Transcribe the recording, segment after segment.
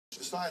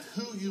decide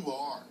who you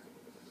are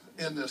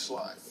in this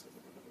life.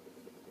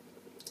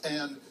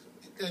 And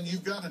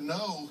you've got to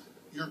know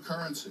your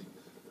currency,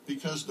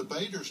 because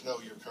debaters know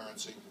your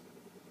currency.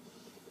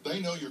 They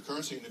know your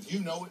currency, and if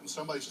you know it and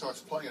somebody starts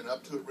playing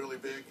up to it really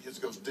big,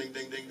 it goes ding,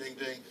 ding, ding, ding,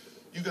 ding.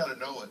 You got to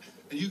know it,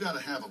 and you got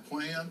to have a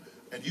plan,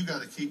 and you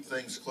got to keep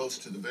things close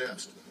to the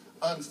vest.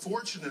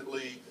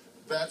 Unfortunately,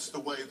 that's the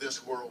way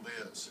this world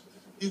is.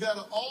 You got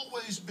to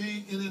always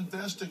be in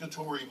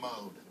investigatory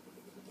mode.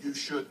 You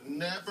should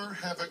never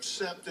have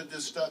accepted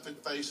this stuff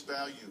at face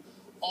value.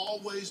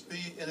 Always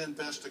be in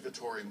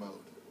investigatory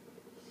mode.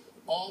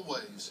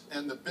 Always.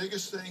 And the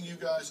biggest thing you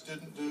guys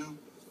didn't do,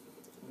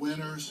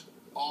 winners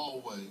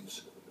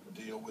always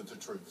deal with the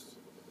truth.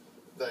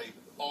 They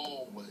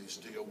always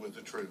deal with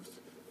the truth.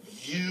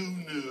 You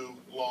knew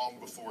long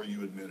before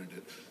you admitted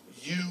it.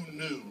 You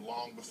knew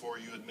long before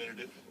you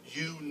admitted it.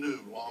 You knew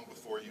long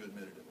before you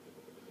admitted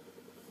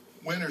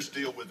it. Winners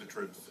deal with the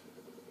truth.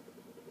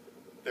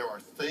 There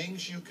are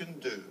things you can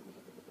do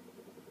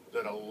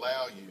that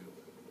allow you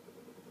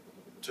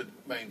to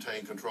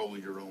maintain control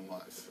of your own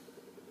life.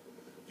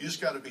 You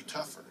just got to be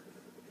tougher.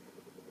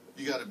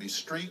 You got to be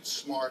street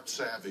smart,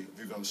 savvy if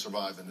you're going to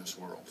survive in this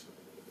world.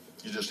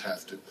 You just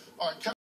have to. All right.